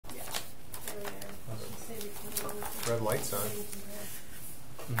red light's on.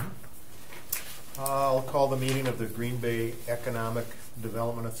 I'll call the meeting of the Green Bay Economic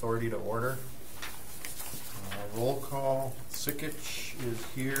Development Authority to order. Roll call. Sikich is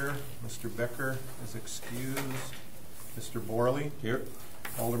here. Mr. Becker is excused. Mr. Borley. Here.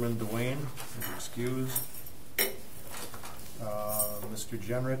 Alderman Dwayne is excused. Mr.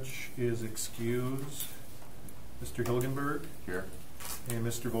 Jenrich is excused. Mr. Hilgenberg. Here. And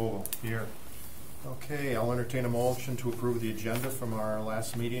Mr. Vogel. Here. Okay, I'll entertain a motion to approve the agenda from our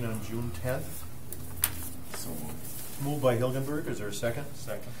last meeting on June 10th. So moved. Moved by Hilgenberg. Is there a second?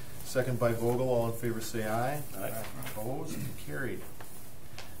 Second. Second by Vogel. All in favor say aye. Aye. Opposed? Carried.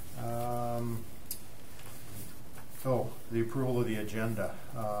 The approval of the agenda.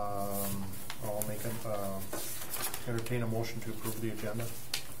 I'll entertain a motion to approve the agenda.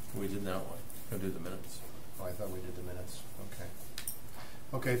 We did that one. Go do the minutes. Oh, I thought we did the minutes. Okay.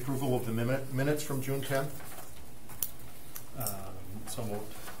 Okay, approval of the minutes from June 10th. So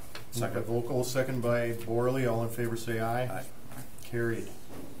moved. Second by Vogel, second by Borley. All in favor say aye. Aye. Carried.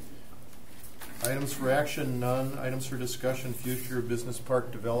 Items for action, none. Items for discussion, future business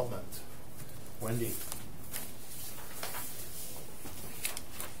park development. Wendy.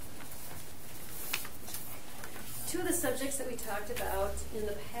 Two of the subjects that we talked about in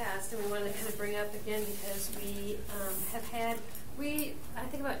the past, and we wanted to kind of bring up again because we have had, I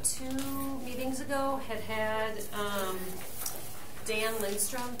think about 2 meetings ago, had Dan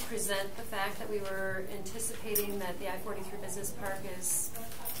Lindstrom present the fact that we were anticipating that the I-43 Business Park is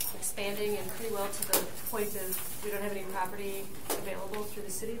expanding and pretty well to the point of we don't have any property available through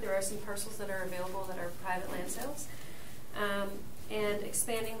the city. There are some parcels that are available that are private land sales. And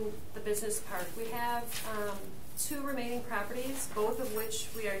expanding the business park. We have 2 remaining properties, both of which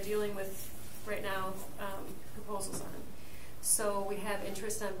we are dealing with right now proposals on. So we have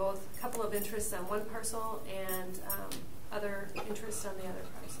interest on both, a couple of interests on one parcel and other interests on the other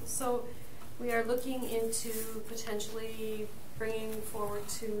parcel. So we are looking into potentially bringing forward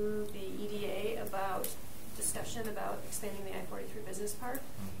to the EDA about discussion about expanding the I-43 Business Park.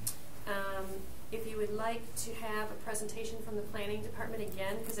 If you would like to have a presentation from the planning department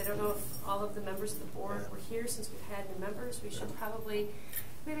again, because I don't know if all of the members of the board were here since we've had new members, we should probably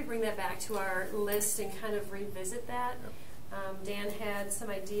maybe bring that back to our list and kind of revisit that. Dan had some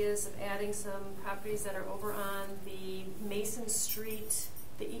ideas of adding some properties that are over on the Mason Street,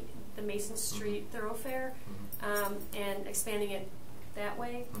 the Mason Street thoroughfare, and expanding it that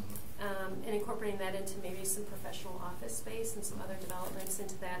way, and incorporating that into maybe some professional office space and some other developments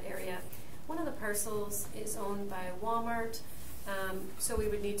into that area. One of the parcels is owned by Walmart, so we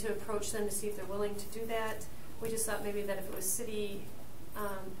would need to approach them to see if they're willing to do that. We just thought maybe that if it was city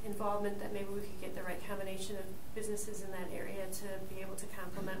involvement, that maybe we could get the right combination of businesses in that area to be able to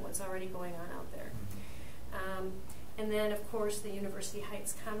complement what's already going on out there. And then, of course, the University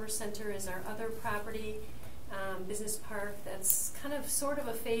Heights Commerce Center is our other property, business park that's kind of sort of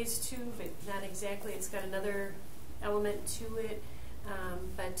a phase 2, but not exactly. It's got another element to it.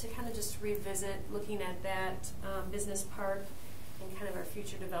 But to kind of just revisit looking at that business park and kind of our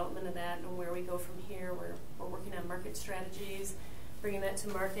future development of that and where we go from here. We're working on market strategies, bringing that to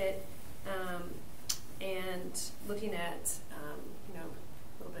market, and looking at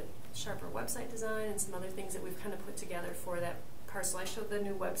a little bit sharper website design and some other things that we've kind of put together for that parcel. I showed the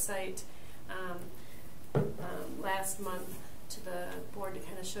new website last month to the board to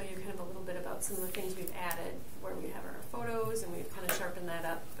kind of show you kind of a little bit about some of the things we've added, where we have our photos, and we've kind of sharpened that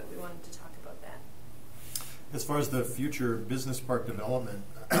up, but we wanted to talk about that. As far as the future business park development,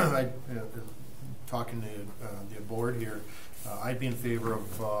 talking to the board here, I'd be in favor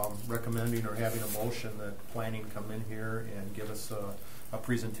of recommending or having a motion that planning come in here and give us a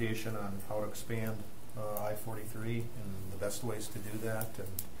presentation on how to expand I-43 and the best ways to do that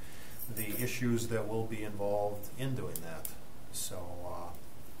and the issues that will be involved in doing that. So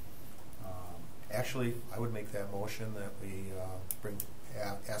actually, I would make that motion that we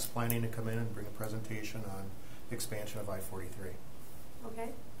ask planning to come in and bring a presentation on expansion of I-43. Okay.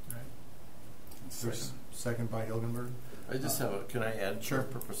 Right. Second by Hilgenberg. I just have a, can I add Sure.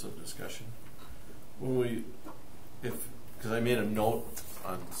 for purpose of discussion? Because I made a note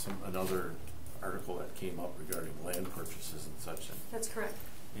on another article that came up regarding land purchases and such. That's correct.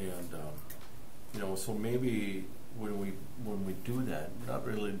 And so maybe when we do that, not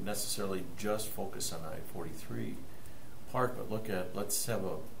really necessarily just focus on I-43 Park, but let's have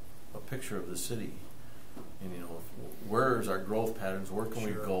a picture of the city, and where's our growth patterns, where can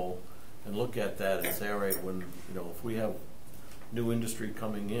we go, and look at that and say, all right, when if we have new industry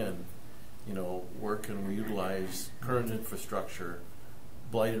coming in, where can we utilize current infrastructure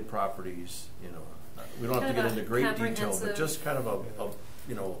blighted properties, we don't have to Kind get of into a great detail, but comprehensive- just kind of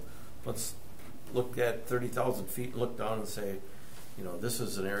let's look at 30,000 feet, look down and say, this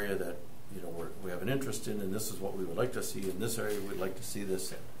is an area that, we have an interest in, and this is what we would like to see, in this area we'd like to see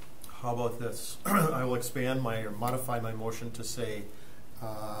this in. How about this? I will expand or modify my motion to say,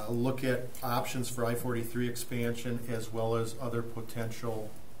 look at options for I-43 expansion as well as other potential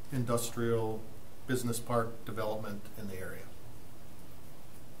industrial business park development in the area.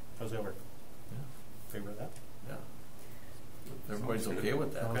 How's that work? Yeah. Favor of that? Yeah. Everybody's okay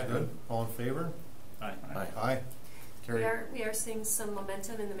with that? Sounds good. All in favor? Aye. Aye. Aye. We Carried. we are seeing some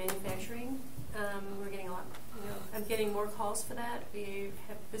momentum in the manufacturing. We're getting a lot, I'm getting more calls for that. We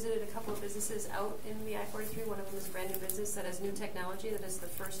have visited a couple of businesses out in the I-43. One of them is a brand new business that has new technology that is the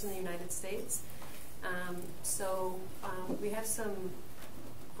first in the United States. We have some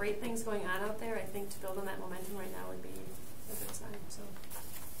great things going on out there. I think to build on that momentum right now would be a good sign. So.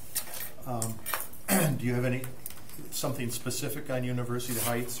 Do you have something specific on University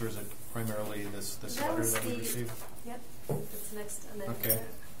Heights, or is it primarily this That letter was that we the- received? Yep, it's next, and then, Okay.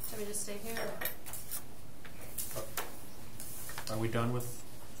 shall we just stay here? Are we done with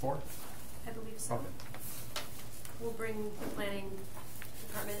 4? I believe so. Okay. We'll bring the planning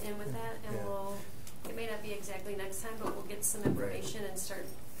department in with that, and Yeah. it may not be exactly next time, but we'll get some information and start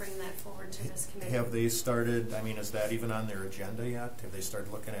bringing that forward to this committee. Have they started, is that even on their agenda yet? Have they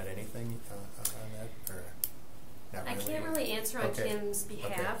started looking at anything on that, or not I really? can't really answer on Okay. Kim's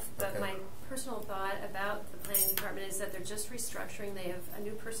behalf, but Okay. my personal thought about the planning department is that they're just restructuring. They have a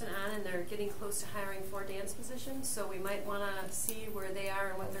new person on, and they're getting close to hiring 4 dance positions, so we might want to see where they are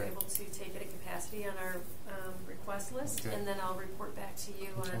and what they're Okay. able to take at a capacity on our request list, Okay. and then I'll report back to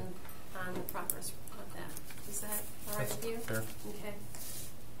you Okay. on the progress of that. Is that all right with you? Fair. Okay.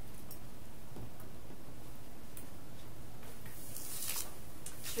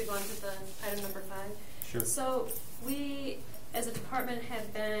 Should we go on to the item number 5? Sure. So we, as a department,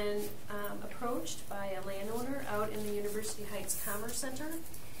 have been approached by a landowner out in the University Heights Commerce Center.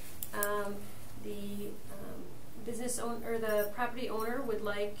 The business owner, or the property owner, would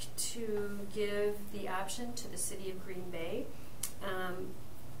like to give the option to the city of Green Bay,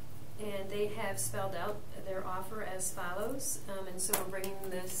 and they have spelled out their offer as follows. And so we're bringing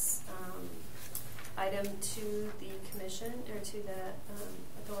this item to the commission, or to the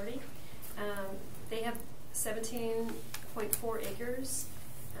authority. They have 17.4 acres.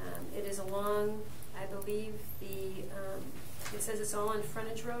 It is along, I believe, it says it's all on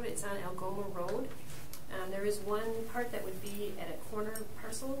frontage road. It's on Algoma Road. There is one part that would be at a corner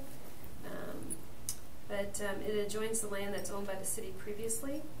parcel, but it adjoins the land that's owned by the city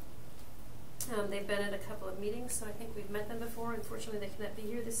previously. They've been at a couple of meetings, so I think we've met them before. Unfortunately, they cannot be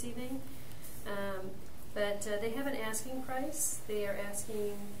here this evening. But they have an asking price. They are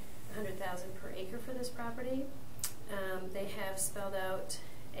asking $100,000 per acre for this property. They have spelled out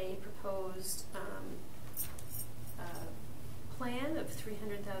a proposed plan of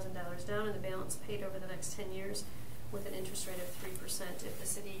 $300,000 down, and the balance paid over the next 10 years with an interest rate of 3% if the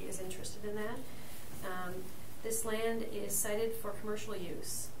city is interested in that. This land is cited for commercial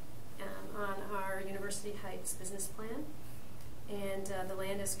use on our University Heights business plan, and the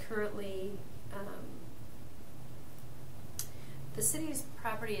land is currently the city's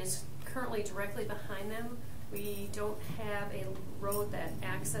property is currently directly behind them. We don't have a road that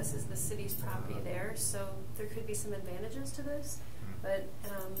accesses the city's property there, so there could be some advantages to this. But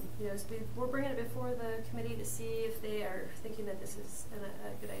we're bringing it before the committee to see if they are thinking that this is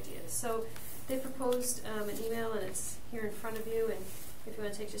a good idea. So they proposed an email, and it's here in front of you. And if you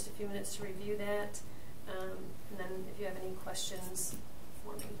want to take just a few minutes to review that, and then if you have any questions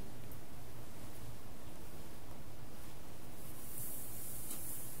for me.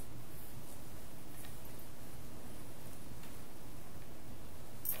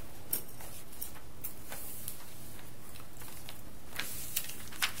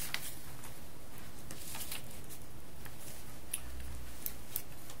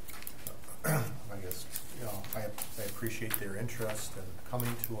 I appreciate their interest in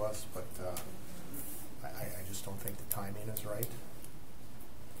coming to us, but I just don't think the timing is right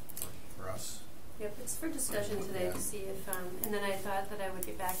for us. Yep, it's for discussion today Yeah. to see if, and then I thought that I would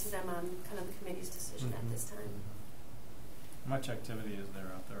get back to them on kind of the committee's decision at this time. How much activity is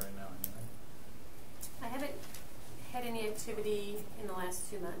there out there right now anyway? I haven't had any activity in the last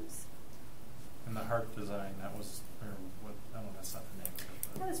 2 months. And the Heart Design, that was, or what, I don't know, that's not the name of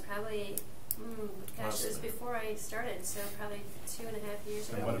it. That was probably, it was before I started, so probably 2.5 years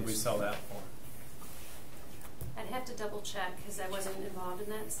And ago. what did we sell that for? I'd have to double check because I wasn't involved in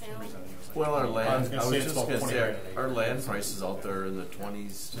that sale. Well, our land, I was gonna say it's just about gonna 20 say, grand an our acre. land prices out there in the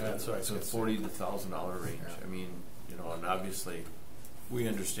 20s Yeah, that's what I was to gonna say. $40 to $1,000 range. Yeah. I mean, you know, and obviously, we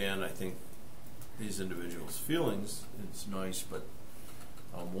understand, I think, these individuals' feelings. It's nice, but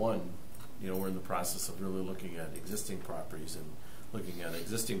one, you know, we're in the process of really looking at existing properties and looking at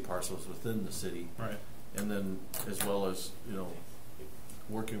existing parcels within the city. Right. And then, as well as, you know,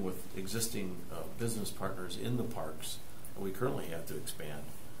 working with existing business partners in the parks that we currently have to expand,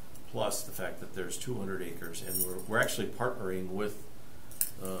 plus the fact that there's 200 acres, and we're actually partnering with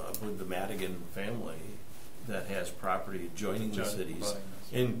the Madigan family that has property adjoining the cities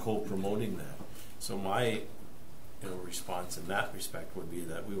in co-promoting that. So my response in that respect would be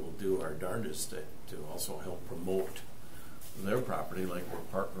that we will do our darndest to also help promote their property, like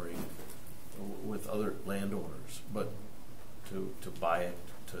we're partnering with other landowners, but to buy it,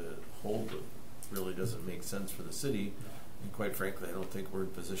 to hold it, really doesn't make sense for the city. And quite frankly, I don't think we're in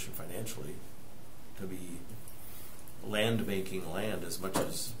position financially to be land banking land as much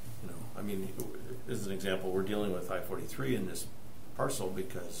as, you know, I mean, as an example, we're dealing with I-43 in this parcel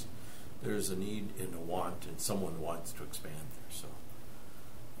because there's a need and a want, and someone wants to expand there. So,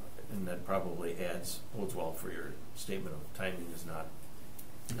 and that probably bodes well for your statement of timing is not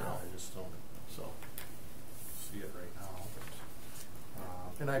No, now. I just don't So, see it right now.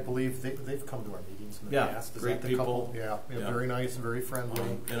 But, and I believe they've come to our meetings in the Yeah, past. Is great that the people. couple? Yeah, Yeah. very nice and very friendly.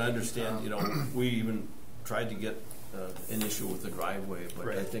 and I understand, you know, we even tried to get an issue with the driveway, but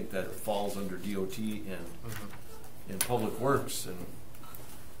I Right. think that falls under DOT and Mhm. in Public Works, and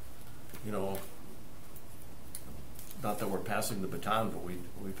you know, not that we're passing the baton, but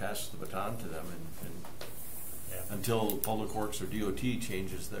we pass the baton to them, and Yeah. until Public Works or DOT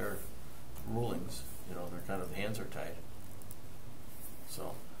changes their rulings, you know, their kind of hands are tied.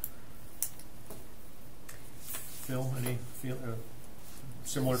 So, Phil, any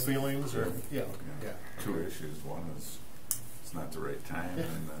similar feelings? Or? Sure. Yeah. Yeah. Two issues. One is it's not the right time,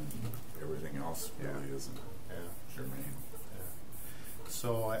 and then everything else really isn't Yeah. germane.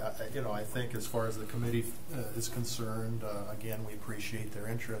 So I think as far as the committee is concerned, again, we appreciate their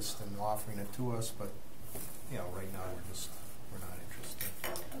interest in offering it to us, but right now we're not interested.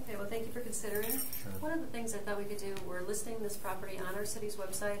 Okay, well, thank you for considering. Sure. One of the things I thought we could do, we're listing this property on our city's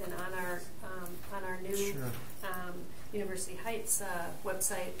website and on our new Sure. University Heights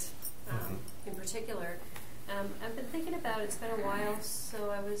website in particular. I've been thinking about it's been a while,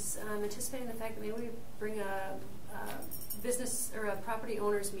 so I was anticipating the fact that maybe we bring a business or a property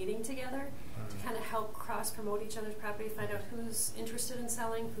owners meeting together to kind of help cross-promote each other's property, find out who's interested in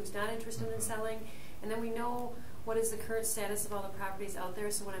selling, who's not interested in selling, and then we know what is the current status of all the properties out there,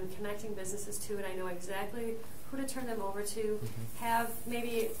 so when I'm connecting businesses to it, I know exactly who to turn them over to, have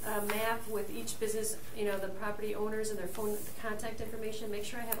maybe a map with each business, the property owners and their phone contact information, make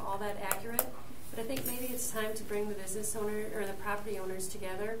sure I have all that accurate. But I think maybe it's time to bring the business owner or the property owners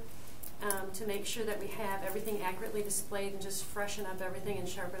together to make sure that we have everything accurately displayed and just freshen up everything and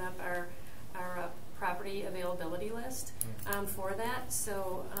sharpen up our property availability list for that.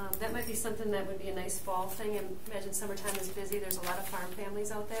 So that might be something that would be a nice fall thing. And imagine summertime is busy. There's a lot of farm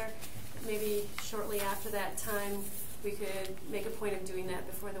families out there. Maybe shortly after that time, we could make a point of doing that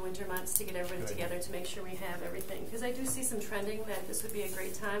before the winter months to get everybody together to make sure we have everything. Because I do see some trending that this would be a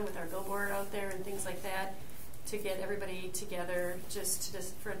great time with our billboard out there and things like that to get everybody together just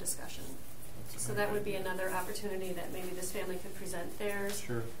for a discussion. So that would be another opportunity that maybe this family could present theirs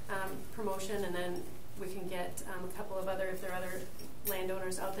Sure. promotion, and then we can get a couple of if there are other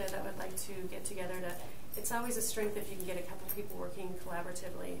landowners out there that would like to get together to. It's always a strength if you can get a couple people working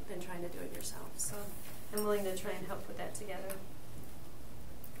collaboratively than trying to do it yourself. So I'm willing to try and help put that together.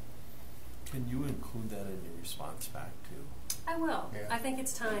 can you include that in your response back to? I will. Yeah. I think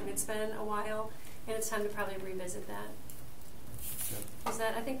it's time. It's been a while, and it's time to probably revisit that.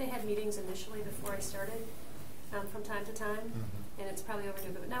 I think they had meetings initially before I started from time to time, and it's probably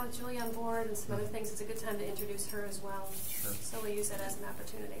overdue. But now with Julie on board and some other things, it's a good time to introduce her as well. Sure. So we'll use that as an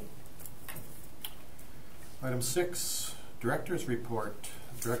opportunity. Item 6, Director's Report.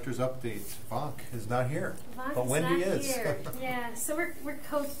 Director's Update. Vonk is not here, Vonk but Wendy not is. Here. Yeah, so we're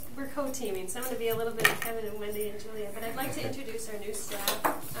co-teaming. So I'm going to be a little bit of Kevin and Wendy and Juliet. But I'd like to introduce our new staff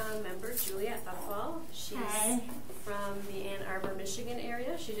member, Juliet Buckfall. She's from the Ann Arbor, Michigan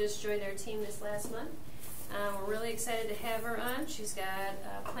area. She just joined our team this last month. We're really excited to have her on. She's got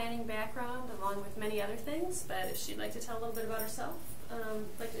a planning background along with many other things. But if she'd like to tell a little bit about herself, I'd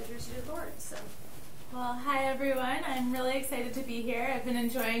like to introduce you to the board. So. Well, hi everyone. I'm really excited to be here. I've been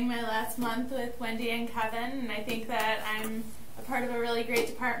enjoying my last month with Wendy and Kevin, and I think that I'm a part of a really great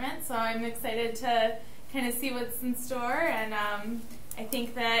department, so I'm excited to kind of see what's in store. And I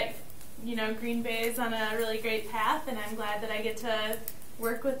think that, you know, Green Bay is on a really great path, and I'm glad that I get to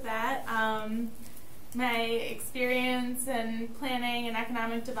work with that. My experience in planning and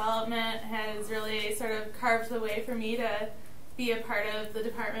economic development has really sort of carved the way for me to be a part of the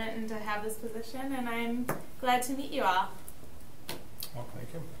department and to have this position, and I'm glad to meet you all. Well, thank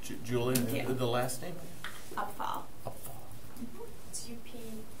you. Julie, Thank you. the last name? Upfall. It's UP.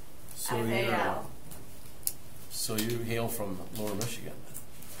 So FAL. so you hail from Lower Michigan.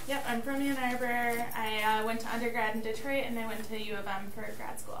 Yep, I'm from Ann Arbor. I went to undergrad in Detroit, and I went to U of M for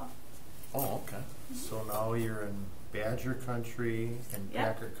grad school. Oh, okay. So now you're in Badger country and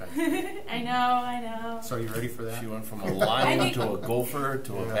Yep. Packer country. I know. So are you ready for that? She went from a lion to a gopher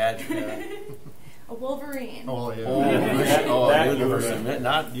to a Yeah. badger. A Wolverine. Oh, yeah. Oh, That you were University, in.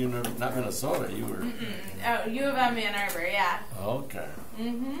 not Minnesota. You were. Oh, U of M Ann Arbor, yeah. Okay.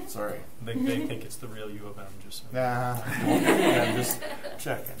 Mm-hmm. Sorry. They think it's the real U of M, just so. Nah. I'm just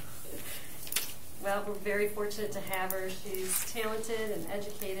checking. Well, we're very fortunate to have her. She's talented and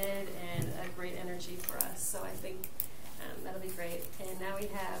educated and a great energy for us. So I think that'll be great. And now we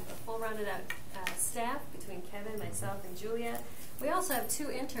have a full rounded out staff between Kevin, myself, and Juliet. We also have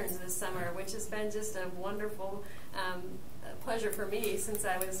 2 interns this summer, which has been just a wonderful pleasure for me since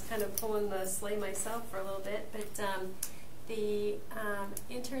I was kind of pulling the sleigh myself for a little bit. But the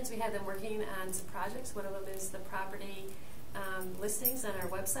interns, we have them working on some projects. One of them is the property listings on our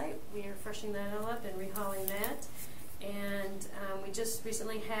website. We are freshening that all up and rehauling that. And we just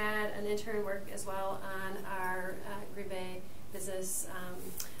recently had an intern work as well on our Green Bay business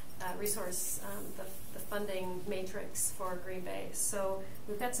resource, the funding matrix for Green Bay. So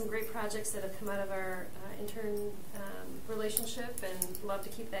we've got some great projects that have come out of our intern relationship, and love to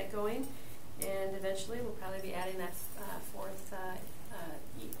keep that going. And eventually we'll probably be adding that 4th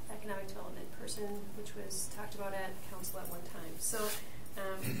economic development person, which was talked about at council at one time. So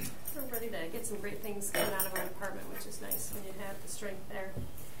we're ready to get some great things coming out of our department, which is nice when you have the strength there.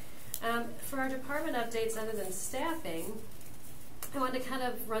 For our department updates, other than staffing, I wanted to kind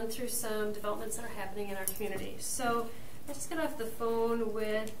of run through some developments that are happening in our community. So I just got off the phone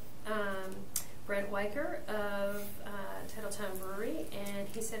with Brent Weicker of Titletown Brewery, and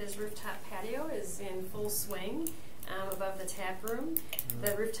he said his rooftop patio is in full swing above the tap room.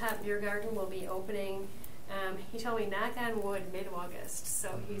 The rooftop beer garden will be opening, he told me, knock on wood, mid-August,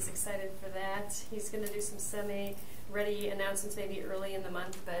 so he's excited for that. He's going to do some semi-ready announcements maybe early in the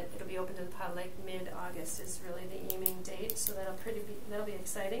month, but it'll be open to the public mid-August is really the aiming date, so that'll be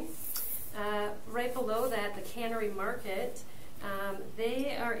exciting. Right below that, the Cannery Market,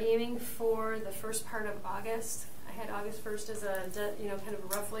 they are aiming for the first part of August. I had August 1st as a, kind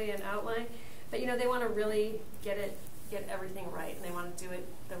of roughly an outline, but they want to really get everything right, and they want to do it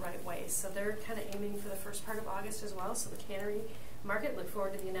the right way. So they're kind of aiming for the first part of August as well. So the Cannery Market, look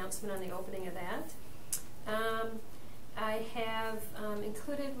forward to the announcement on the opening of that. I have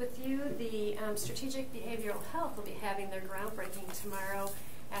included with you the Strategic Behavioral Health will be having their groundbreaking tomorrow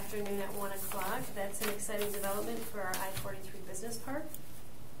afternoon at 1 o'clock. That's an exciting development for our I-43 Business Park,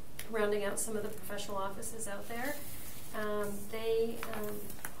 rounding out some of the professional offices out there. They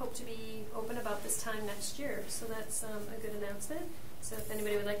hope to be open about this time next year, so that's a good announcement. So if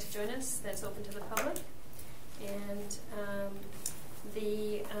anybody would like to join us, that's open to the public. And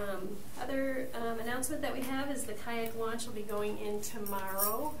the other announcement that we have is the kayak launch will be going in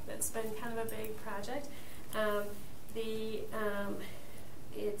tomorrow. That's been kind of a big project.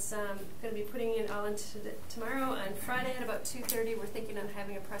 It's going to be putting it all into tomorrow. On Friday at about 2:30, we're thinking on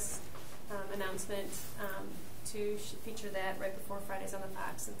having a press announcement to feature that right before Fridays on the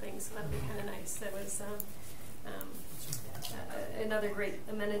Fox and things. So that'll be kind of nice. That was another great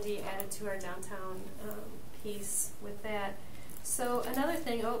amenity added to our downtown piece with that. So another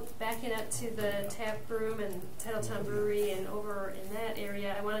thing, backing up to the tap room and Titletown Brewery and over in that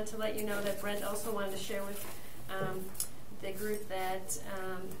area, I wanted to let you know that Brent also wanted to share with the group that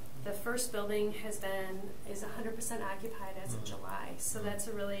the first building is 100% occupied as of July. So that's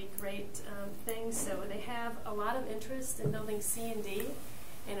a really great thing. So they have a lot of interest in building C and D,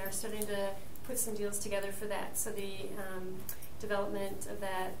 and are starting to put some deals together for that. So the development of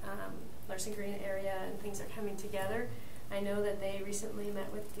that Larson Green area and things are coming together. I know that they recently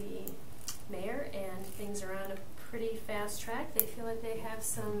met with the mayor, and things are on a pretty fast track. They feel like they have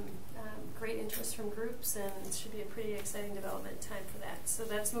some great interest from groups, and it should be a pretty exciting development time for that. So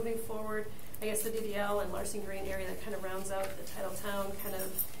that's moving forward. I guess the DBL and Larson Green area that kind of rounds out the Titletown kind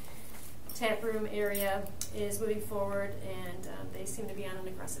of tap room area is moving forward, and they seem to be on an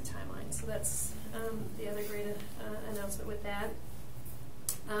aggressive timeline. So that's the other great announcement with that.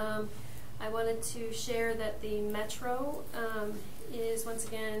 I wanted to share that the Metro is once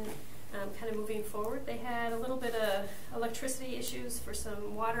again kind of moving forward. They had a little bit of electricity issues for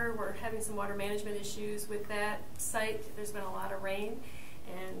some water. We're having some water management issues with that site. There's been a lot of rain,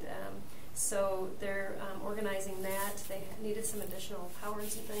 and so they're organizing that. They needed some additional power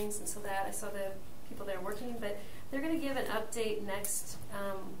and some things, and so that I saw the people there working. But they're going to give an update next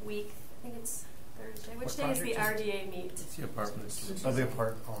week. I think it's Thursday. Which day is the RDA meet? It's the apartments. Oh, the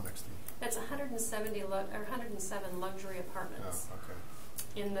apart, next thing. That's 107 luxury apartments Oh,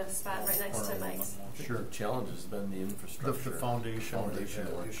 okay. in the spot right next to Mike's. Sure. The challenge has been the The infrastructure. foundation work.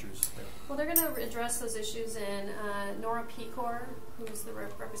 issues. Yeah. Well, they're going to address those issues, and Nora Pecor, who's the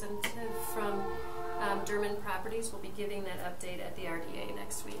representative from Derman Properties, will be giving that update at the RDA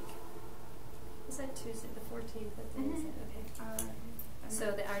next week. Is that Tuesday, the 14th? What day is it? Okay.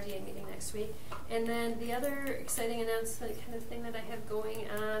 So the RDA meeting next week. And then the other exciting announcement kind of thing that I have going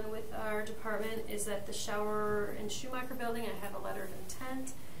on with our department is that the Shower and Schumacher building, I have a letter of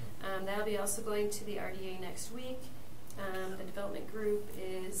intent. That'll be also going to the RDA next week. The development group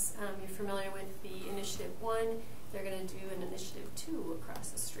is, you're familiar with the Initiative 1. They're going to do an Initiative 2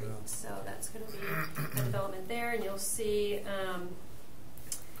 across the street. Yeah. So that's going to be a development there, and you'll see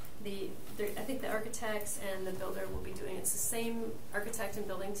I think the architects and the builder will be doing, it's the same architect and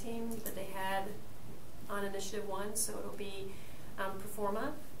building team that they had on Initiative 1, so it'll be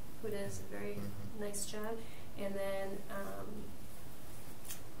Performa, who does a very nice job, and then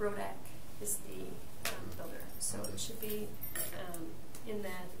Rodak is the builder, so it should be in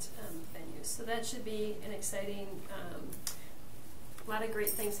that venue. So that should be an exciting, a lot of great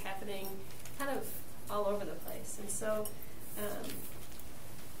things happening kind of all over the place. And so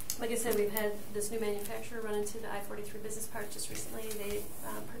like I said, we've had this new manufacturer run into the I-43 Business Park just recently. They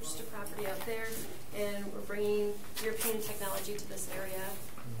purchased a property out there, and we're bringing European technology to this area.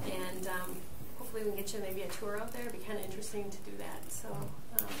 And hopefully we can get you maybe a tour out there. It'd be kind of interesting to do that. So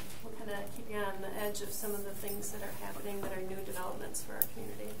we'll kind of keep you on the edge of some of the things that are happening that are new developments for our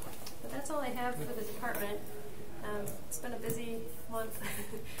community. But that's all I have for the department. It's been a busy month.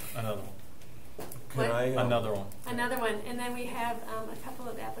 Another one. Another one. Another one, and then we have a couple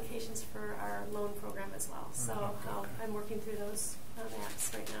of applications for our loan program as well. So I'm working through those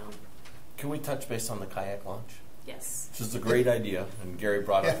apps right now. Can we touch base on the kayak launch? Yes. This is a great idea, and Gary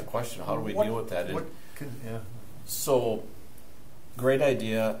brought up the question, how do we deal with that? So, great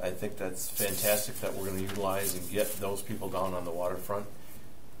idea. I think that's fantastic that we're going to utilize and get those people down on the waterfront.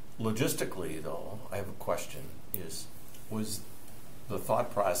 Logistically, though, I have a question. Was the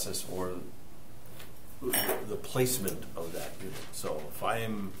thought process or the placement of that unit? So if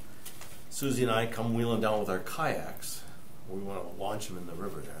Susie and I come wheeling down with our kayaks, we want to launch them in the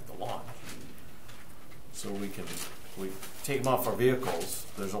river there at the launch. So we take them off our vehicles,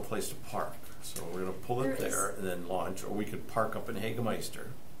 there's no place to park. So we're going to pull it there and then launch, or we could park up in Hagemeister,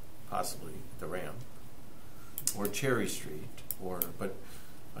 possibly at the ramp, or Cherry Street, but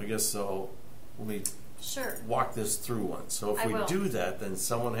I guess so we Sure. walk this through once. So if we do that, then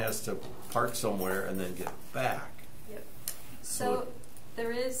someone has to park somewhere and then get back. Yep. So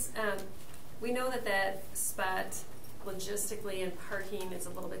there is, we know that spot logistically and parking is a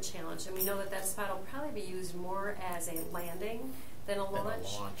little bit challenged, and we know that spot will probably be used more as a landing than a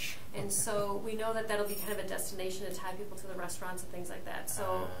launch. And so we know that that'll be kind of a destination to tie people to the restaurants and things like that.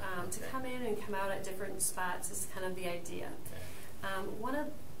 So to come in and come out at different spots is kind of the idea. One of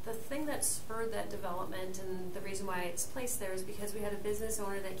the thing that spurred that development and the reason why it's placed there is because we had a business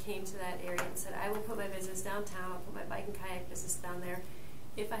owner that came to that area and said, I will put my business downtown, I'll put my bike and kayak business down there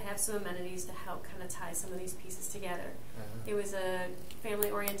if I have some amenities to help kind of tie some of these pieces together. It was a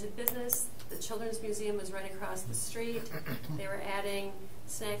family-oriented business. The Children's Museum was right across the street. They were adding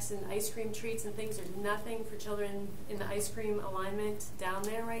snacks and ice cream treats and things. There's nothing for children in the ice cream alignment down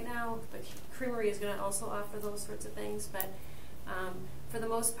there right now. The creamery is going to also offer those sorts of things, but for the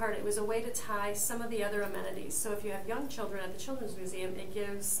most part, it was a way to tie some of the other amenities. So if you have young children at the Children's Museum, it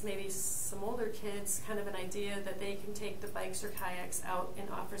gives maybe some older kids kind of an idea that they can take the bikes or kayaks out and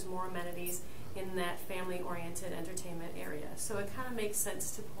offers more amenities in that family-oriented entertainment area. So it kind of makes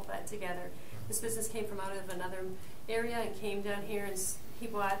sense to pull that together. This business came from out of another area and came down here, and he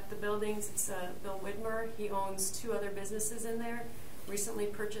bought the buildings. It's Bill Widmer. He owns 2 other businesses in there. Recently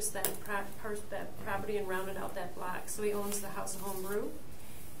purchased that property and rounded out that block. So he owns the House of Home Brew.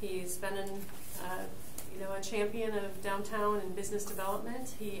 He's been a champion of downtown and business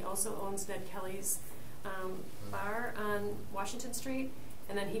development. He also owns Ned Kelly's bar on Washington Street,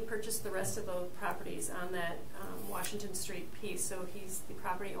 and then he purchased the rest of the properties on that Washington Street piece. So he's the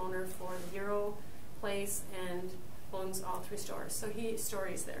property owner for the Euro Place and owns all 3 stores. So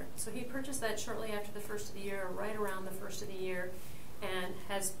Stories there. So he purchased that shortly after the first of the year, or right around the first of the year, and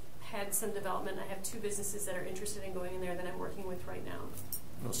has had some development. I have 2 businesses that are interested in going in there that I'm working with right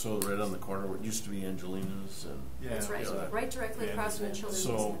now. So right on the corner, what used to be Angelina's, and That's right. yeah. Right directly Yeah, across from the children's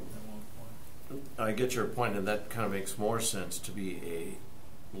so- museum. I get your point, and that kind of makes more sense to be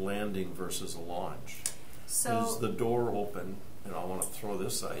a landing versus a launch. So Is the door open, and I want to throw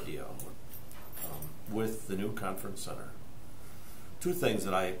this idea out, with the new conference center. 2 things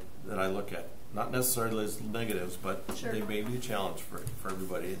that I look at, not necessarily as negatives, but Sure. they may be a challenge for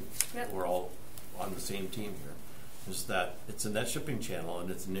everybody. Yep. We're all on the same team here. Is that it's a net shipping channel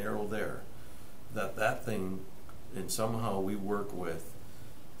and it's narrow there. That thing, and somehow we work with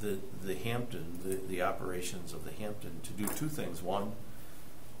the Hampton, the operations of the Hampton to do 2 things. One,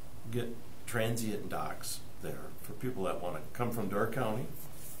 get transient docks there for people that want to come from Door County,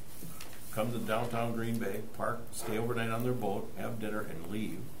 come to downtown Green Bay, park, stay overnight on their boat, have dinner, and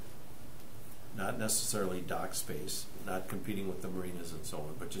leave. Not necessarily dock space, not competing with the marinas and so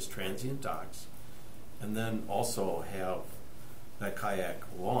on, but just transient docks. And then also have that kayak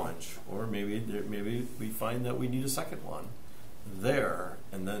launch, or maybe we find that we need a second one there,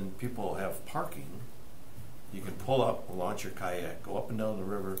 and then people have parking. You can pull up, launch your kayak, go up and down the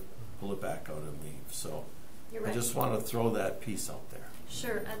river, pull it back out and leave. So you're right. I just want to throw that piece out there.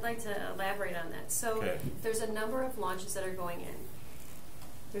 Sure, I'd like to elaborate on that. So Okay. there's a number of launches that are going in.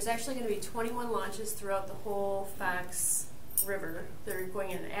 There's actually going to be 21 launches throughout the whole Fox River. They're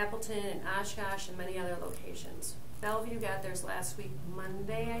going in Appleton and Oshkosh and many other locations. Bellevue got theirs last week,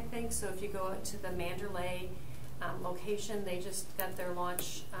 Monday, I think. So if you go to the Manderley location, they just got their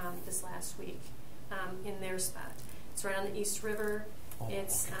launch this last week in their spot. It's right on the East River.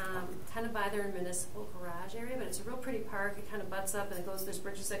 It's kind of by their municipal garage area, but it's a real pretty park. It kind of butts up and it goes, there's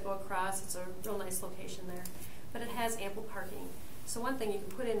bridges that go across. It's a real nice location there. But it has ample parking. So one thing you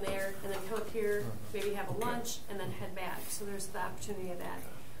can put in there and then come up here, maybe have a lunch, and then head back. So there's the opportunity of that.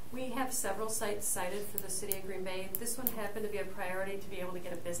 We have several sites cited for the city of Green Bay. This one happened to be a priority to be able to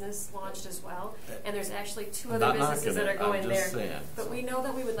get a business launched as well. And there's actually 2 other Not businesses that are going I'm there. just saying. But we know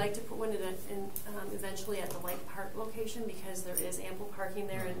that we would like to put one in eventually at the Light Park location, because there is ample parking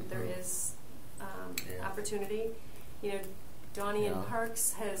there and there is opportunity. You know, Donnie in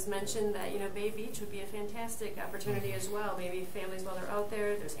Parks has mentioned that, you know, Bay Beach would be a fantastic opportunity as well. Maybe families while they're out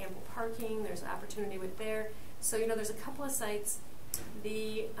there, there's ample parking, there's opportunity with there. So, you know, there's a couple of sites.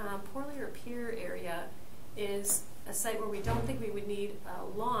 The Porlier Pier area is a site where we don't think we would need a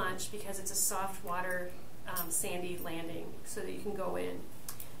launch because it's a soft water sandy landing so that you can go in.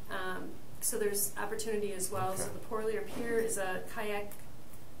 So there's opportunity as well. Okay. So the Porlier Pier is a kayak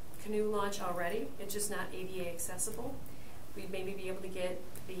canoe launch already. It's just not ADA accessible. We'd maybe be able to get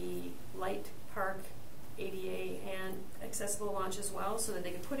the Light Park ADA and accessible launch as well, so that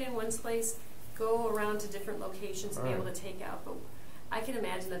they could put in one place, go around to different locations and be able to take out. But I can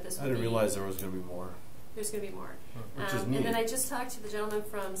imagine that this would I didn't be, realize there was going to be more. there's going to be more. Which is And then neat. I just talked to the gentleman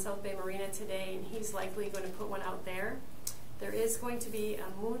from South Bay Marina today, and he's likely going to put one out there. There is going to be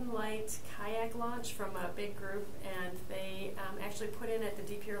a moonlight kayak launch from a big group, and they actually put in at the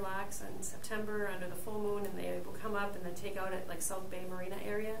Deep Pier Locks in September under the full moon, and they will come up and then take out at like South Bay Marina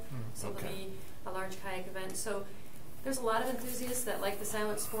area. So Okay. there'll be a large kayak event. So there's a lot of enthusiasts that like the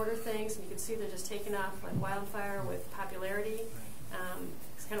silent sporter things, and you can see they're just taking off like wildfire with popularity.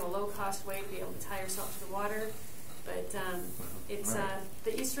 It's kind of a low-cost way to be able to tie yourself to the water. But it's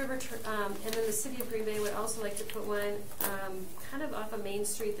the East River, and then the city of Green Bay would also like to put one kind of off of Main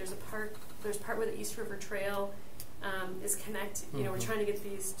Street. There's part where the East River Trail is connected. You know, we're trying to get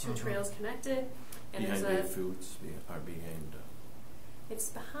these 2 trails connected. And Behind there's Bay Foods, behind it's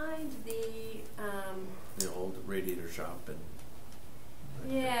behind the old radiator shop and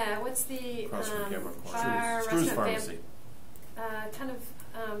yeah. What's the across from Cameron bar, Stru's restaurant, Pharmacy. kind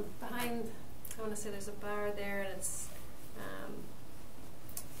of behind? I want to say there's a bar there, and it's.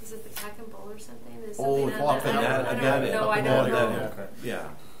 Is it the Cock and Bull or something? There's Oh, something up in that, I I don't got it. know. I Up in don't that, know. that, yeah.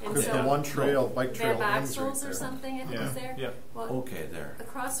 And Because so the one trail, bike trail Van ends right Boxels there. or something, I think is there. Yeah. Well, Okay, there.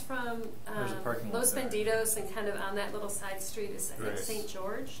 across from There's a parking lot Los there. Bandidos and kind of on that little side street is I think Right. St.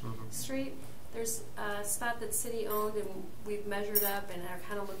 George Street. There's a spot that's city owned, and we've measured up and are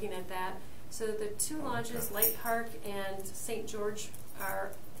kind of looking at that. So the 2 launches, Light Park and St. George,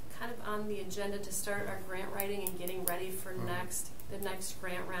 are kind of on the agenda to start our grant writing and getting ready for the next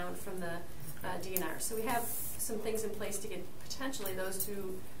grant round from the DNR. So we have some things in place to get potentially those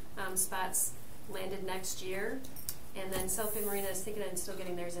 2 spots landed next year. And then South Bay Marina is thinking of still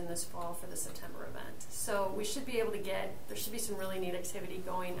getting theirs in this fall for the September event. So we should be able to there should be some really neat activity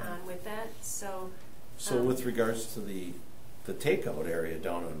going on with that. So So with regards to the takeout area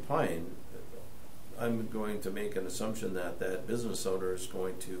down on Pine, I'm going to make an assumption that that business owner is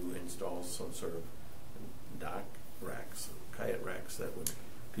going to install some sort of dock racks, kayak racks that would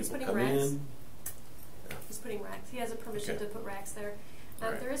people putting come racks. in. Yeah. He's putting racks. He has a permission Okay. to put racks there.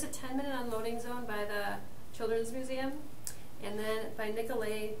 Right. There is a 10-minute unloading zone by the Children's Museum. And then by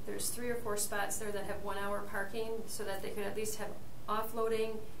Nicolay, there's 3 or 4 spots there that have 1-hour parking so that they could at least have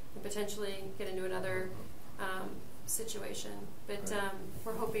offloading and potentially get into another situation. But Right.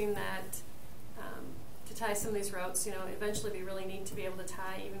 we're hoping that to tie some of these routes, eventually it'd be really neat to be able to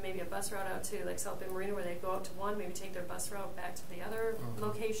tie even maybe a bus route out to like South Bend Marina where they go out to one, maybe take their bus route back to the other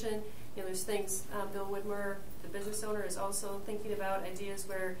location. There's things, Bill Widmer, the business owner, is also thinking about ideas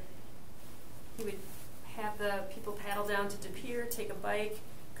where he would have the people paddle down to De Pere, take a bike,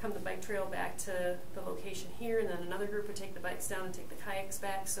 come the bike trail back to the location here, and then another group would take the bikes down and take the kayaks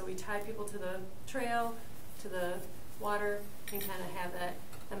back. So we tie people to the trail, to the water, and kind of have that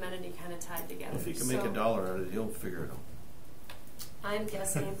amenity kind of tied together. If he can make $1 out of it, he'll figure it out. I'm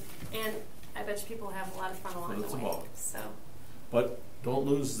guessing, and I bet you people have a lot of fun along That's the way. about it. So But don't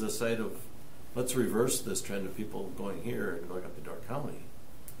lose the sight of, let's reverse this trend of people going here and going up to Door County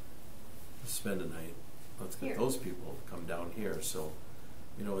to spend a night. Let's get Here. those people to come down here. So,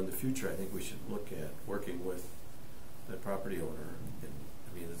 in the future, I think we should look at working with the property owner.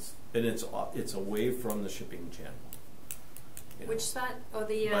 It's away from the shipping channel. which spot? Oh,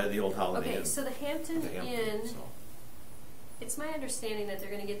 the By the old Holiday okay. Inn. So the Hampton The Hampton, Inn. so. It's my understanding that they're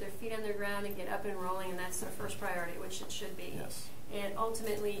going to get their feet on the ground and get up and rolling, and that's their first priority, which it should be. Yes. And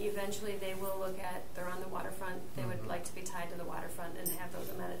ultimately, eventually, they will look at, they're on the waterfront, they would like to be tied to the waterfront and have those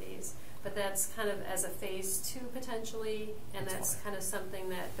amenities. But that's kind of as a phase 2 potentially, and that's kind of something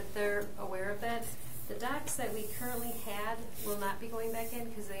but they're aware of that. The docks that we currently had will not be going back in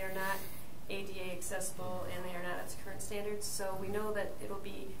because they are not ADA accessible and they are not up to current standards. So we know that it'll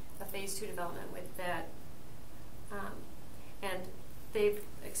be a phase 2 development with that. And they've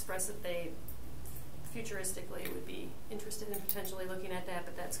expressed that they futuristically would be interested in potentially looking at that,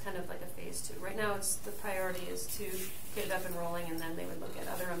 but that's kind of like a phase 2. Right now, the priority is to get it up and rolling, and then they would look at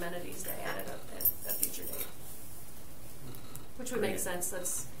other amenities to add it up at a future date. Which would make sense.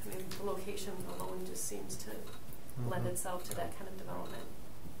 The location alone just seems to lend itself to that kind of development.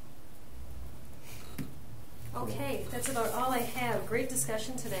 Okay, that's about all I have. Great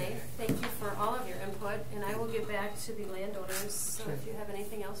discussion today. Thank you for all of your input, and I will get back to the landowners. So if you have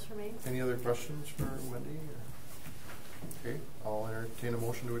anything else for me. Any other questions for Wendy? Okay, I'll entertain a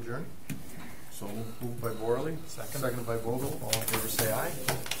motion to adjourn. So Moved by Borley, seconded by Vogel. All in favor say aye.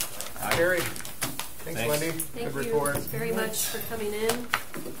 Carried. Thanks, Wendy. Thank Good you report. very much for coming in.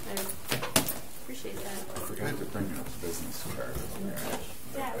 I appreciate that. I forgot to bring up business card.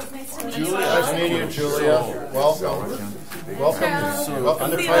 Yeah, it was nice to meet Julia, you. nice meeting you, Julia. Welcome. Welcome. So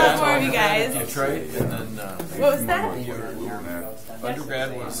Welcome to See a lot more of Detroit. you guys. Detroit, and then What was that? your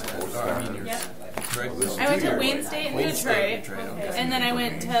undergrad was, your Yep. Greg was I went to 2 year. Wayne State in Wayne State, Detroit, okay. and then I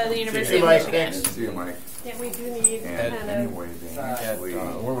went to the University you, of Mike. Michigan Thanks. See you, Mike. Yeah, we do need And kind of. anyway, they At, actually,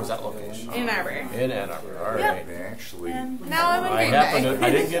 where was that location? in Arbor. In Ann Arbor, all Yep. right. they actually, And now I'm in I Green happened Bay. to, I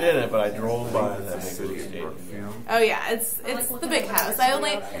didn't get in it, but I drove by that the big city of stadium. Brookfield. Oh yeah, it's the big house. I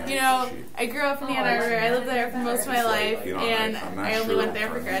only, I grew up in Ann Arbor. I lived there for most of my life, You know, and I'm not I only sure went there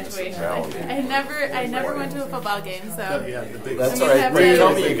for from graduation. municipality. I never went to a football game. So, Yeah, the big. That's I all mean, right. have But you to-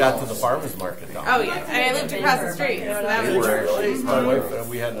 tell me you got to the farmer's market down. oh yeah, I lived across the street. So that Did was. you really? My wife,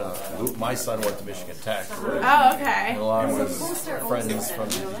 we had my son went to Michigan Tech. Oh okay. Along with friends from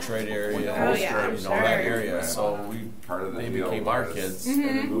the Detroit area, Oh, yeah, that sure. area. So Part of the they deal became our was kids.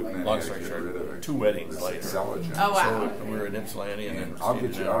 Luton Long had to story get rid of short, it. 2 weddings later. Intelligent. Oh wow. So we were in Ypsilanti and then And I'll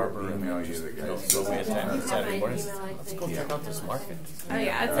stayed get in you, Ann I'll Arbor. and email you just, the you know, guys. so we attended Saturday mornings. email, I Let's go think. check out this market. Oh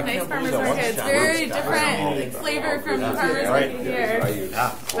yeah, it's a I nice can't farmer's believe that market. It's one very shop. different flavor from the farmer's Right. market here. I use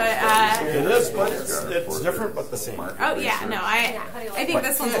But It is, but it's different, but the same. oh yeah, no, I think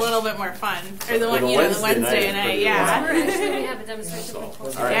this one's a little bit more fun. Or the one, The the Wednesday Wednesday night night, is yeah. We're actually going to have a demonstration with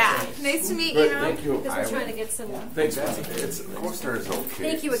Coastal. Yeah, nice to meet you. Thank you. Because we're trying to get some. Thanks, It's CoStar is okay.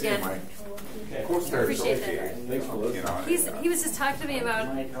 Thank you See, again. Mike? CoStar is Appreciate okay. that. Thanks for listening. He was just talking to me about,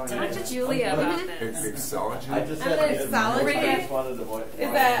 talk to Julia about this. Excelligent. Is that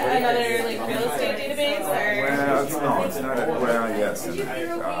another like real estate database or? Well, it's not. Well, yes. Did you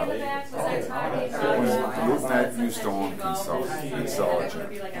hear okay in the back? Was I talking When about? LoopNet used to own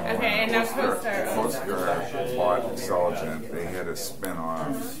Intelligent. Okay, and now CoStar. CoStar bought Intelligent. They had a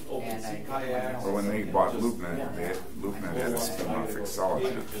spin-off. Or when they bought LoopNet, LoopNet had a spin-off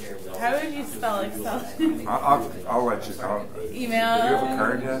Exceligent. How would you spell Excel? I'll let you. Email. Do you have a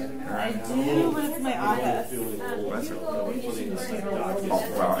card yet? I do, but it's in my office. That's okay. Oh,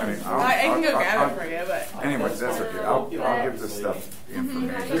 well, I mean, I can go grab it for you, but Anyway, that's okay. I'll give this stuff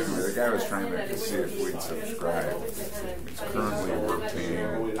information. Anyway, the guy was trying to see if we'd subscribe. It's currently we're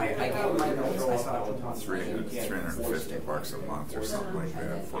paying $350 a month or something like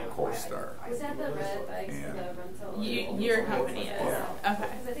that for CoStar. Was that the red bikes, And- the rental? your company is. Yeah.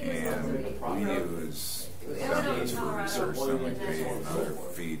 Okay. And we use this for research, then we pay another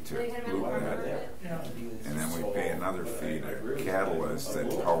fee to LoopNet, and then we pay another fee to Catalyst that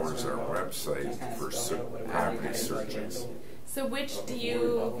powers our website for property searches. So which do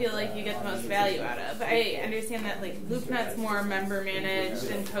you feel like you get the most value out of? I understand that like LoopNet's more member managed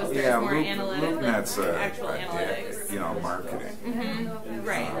and CoStar is more analytic, LoopNet's actual analytics. Marketing. Mm-hmm.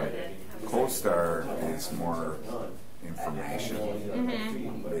 Right. CoStar is more information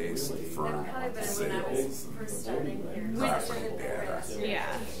based for sales and property data. Yeah.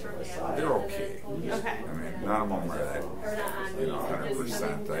 They're okay. Okay. I mean, none of them are that,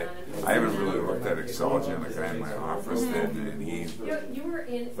 100%. I haven't really looked at Exceligent. A guy in my office did, and he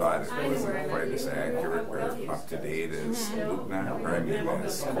thought it wasn't quite as accurate or up to date as LoopNet, or I mean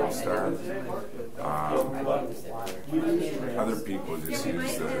as CoStar. Other people just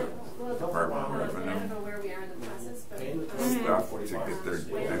use the Department of Revenue stuff to get their, I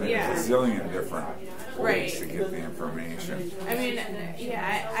mean, there's a zillion different ways to get the information. I mean,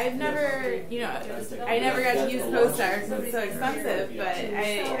 I've never, I never got to use CoStar because it's so expensive, but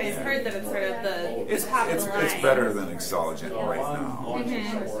I've heard that it's sort of the top of the line. It's better than Exceligent right now.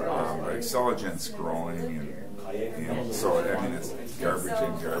 But Exceligent's growing, and so I mean it's garbage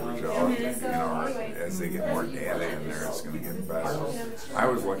in, garbage out. As they get more data in there, it's going to get better. I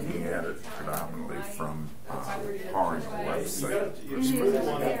was looking at it predominantly from powering a website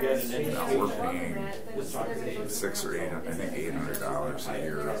perspective. Now we're paying $600 or $800 a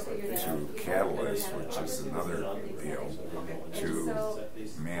year to Catalyst, which is another deal, to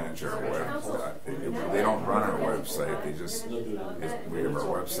manage our website. They don't run our website; we have our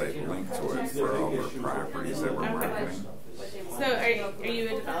website linked to it for all our properties that we're marketing. So are you a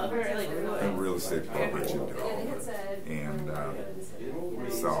developer? A real estate brokerage and developer. And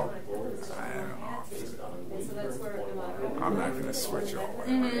so, I don't know. I'm not going to switch all that right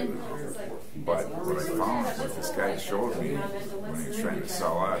now. But what I found, what this guy showed me when he was trying to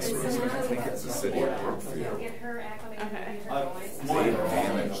sell us was, I think it's the city of Brookfield. They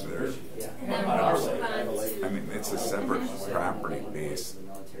manage their, I mean, it's a separate property-based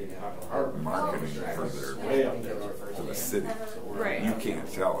marketing for the city. Right. You can't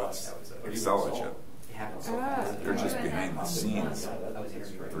tell us. Exceligent. They're just behind the scenes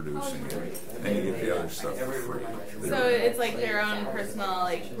producing it. Then you get the other stuff for free. So it's like their own personal,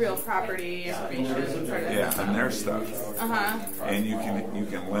 like real property information, sort of. Yeah, and their stuff. And you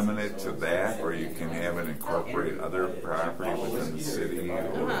can limit it to that, or you can have it incorporate other property within the city,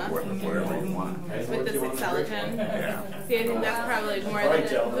 or whatever you want. With this Exceligent. Yeah. See, I think that's probably more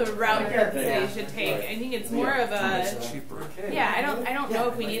the route that the city should take. I think it's more of a. It's cheaper. Yeah, I don't know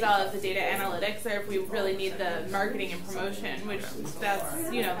if we need all of the data analytics or if we really need the marketing and promotion, which that's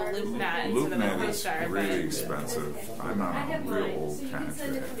the LoopNet instead of the CoStar. LoopNet is really expensive. I'm on a real old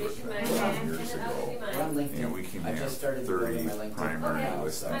contract with them 12 years ago. And we can have 30 primary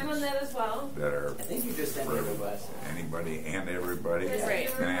listings that are for anybody and everybody. Right.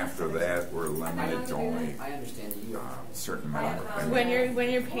 And after that, we're limited to only a certain number. When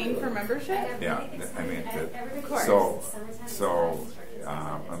you're paying for membership? Yeah, I mean,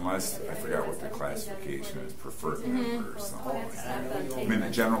 unless, I forgot what the classification is, preferred member or something like that. I mean, the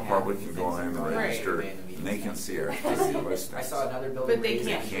general public can go in and register, and they can see our 30 listings. But they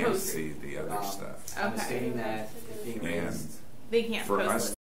can't They can't post. see the other stuff. Okay. And They can't for post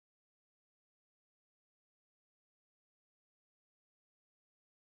us